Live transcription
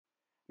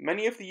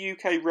Many of the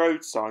UK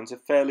road signs are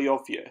fairly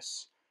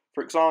obvious,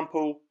 for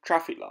example,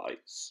 traffic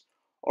lights,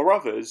 or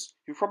others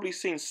you've probably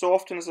seen so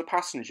often as a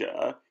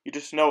passenger you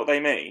just know what they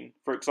mean,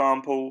 for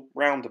example,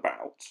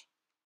 roundabout.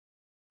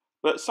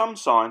 But some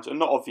signs are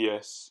not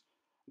obvious.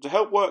 To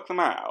help work them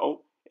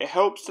out, it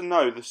helps to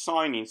know the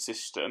signing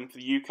system for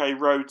the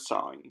UK road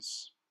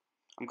signs.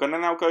 I'm going to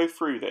now go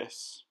through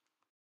this.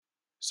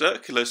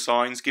 Circular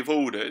signs give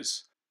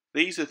orders.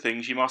 These are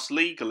things you must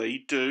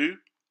legally do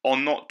or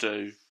not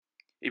do.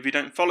 If you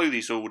don't follow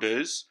these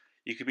orders,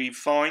 you could be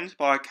fined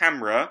by a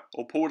camera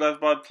or pulled over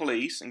by the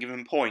police and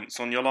given points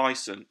on your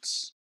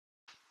licence.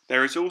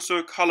 There is also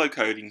a colour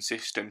coding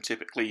system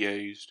typically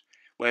used,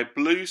 where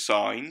blue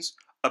signs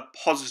are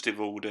positive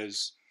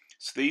orders,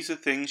 so these are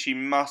things you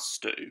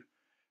must do.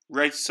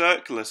 Red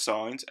circular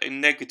signs are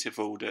negative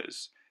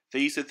orders,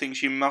 these are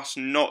things you must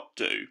not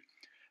do.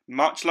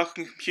 Much like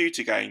in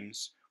computer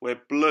games,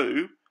 where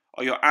blue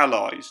are your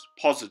allies,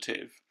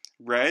 positive,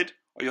 red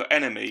are your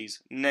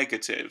enemies,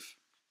 negative.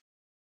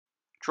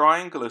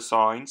 Triangular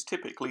signs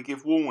typically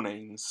give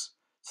warnings,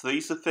 so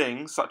these are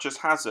things such as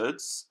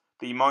hazards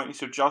that you might need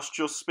to adjust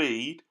your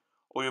speed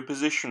or your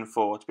position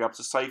for to be able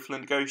to safely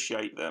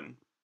negotiate them.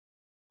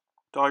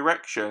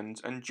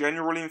 Directions and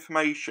general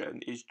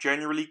information is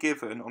generally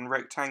given on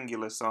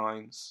rectangular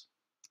signs.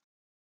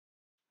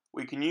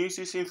 We can use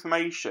this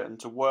information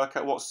to work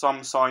out what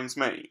some signs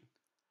mean.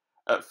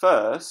 At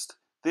first,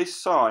 this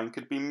sign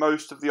could be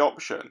most of the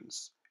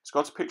options. It's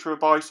got a picture of a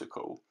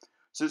bicycle,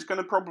 so it's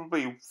going to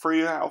probably be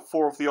 3 out of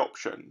 4 of the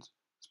options.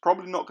 It's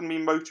probably not going to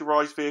be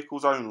motorised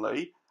vehicles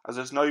only, as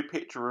there's no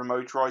picture of a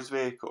motorised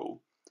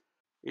vehicle.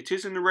 It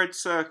is in a red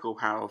circle,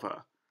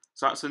 however,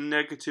 so that's a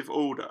negative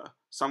order,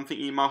 something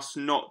you must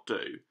not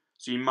do,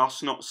 so you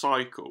must not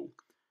cycle.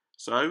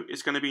 So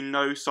it's going to be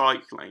no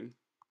cycling.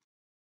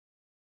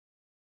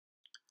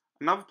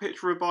 Another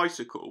picture of a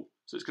bicycle,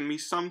 so it's going to be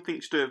something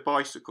to do with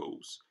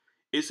bicycles.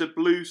 It's a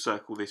blue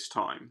circle this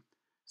time.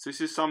 So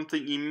this is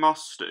something you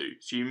must do,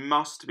 so you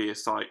must be a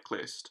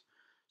cyclist.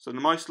 So the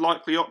most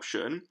likely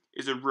option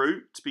is a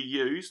route to be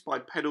used by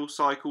pedal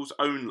cycles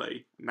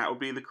only, and that would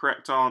be the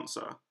correct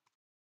answer.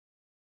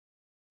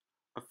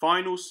 A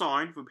final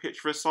sign for a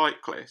picture of a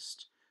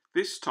cyclist,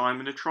 this time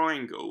in a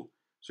triangle,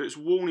 so it's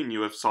warning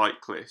you of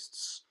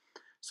cyclists.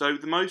 So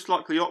the most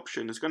likely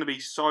option is going to be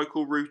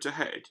cycle route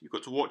ahead. You've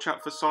got to watch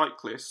out for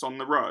cyclists on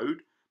the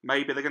road,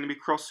 maybe they're going to be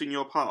crossing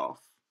your path.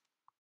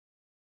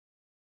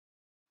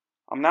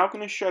 I'm now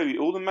going to show you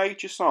all the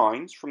major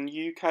signs from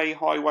the UK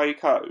Highway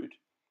Code.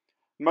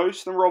 Most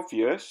of them are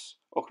obvious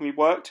or can be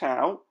worked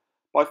out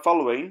by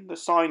following the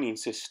signing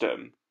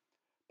system,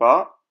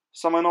 but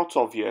some are not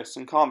obvious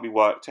and can't be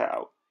worked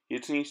out. You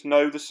just need to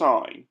know the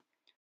sign.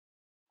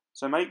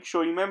 So make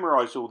sure you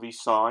memorise all these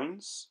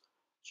signs,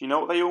 so you know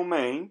what they all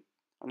mean,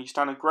 and you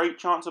stand a great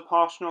chance of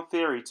passing your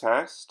theory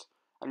test,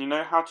 and you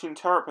know how to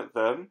interpret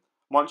them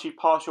once you've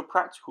passed your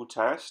practical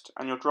test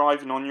and you're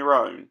driving on your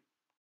own.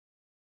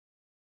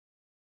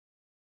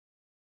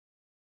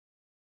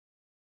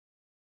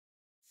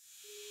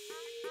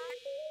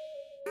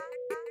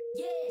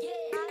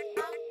 Yeah.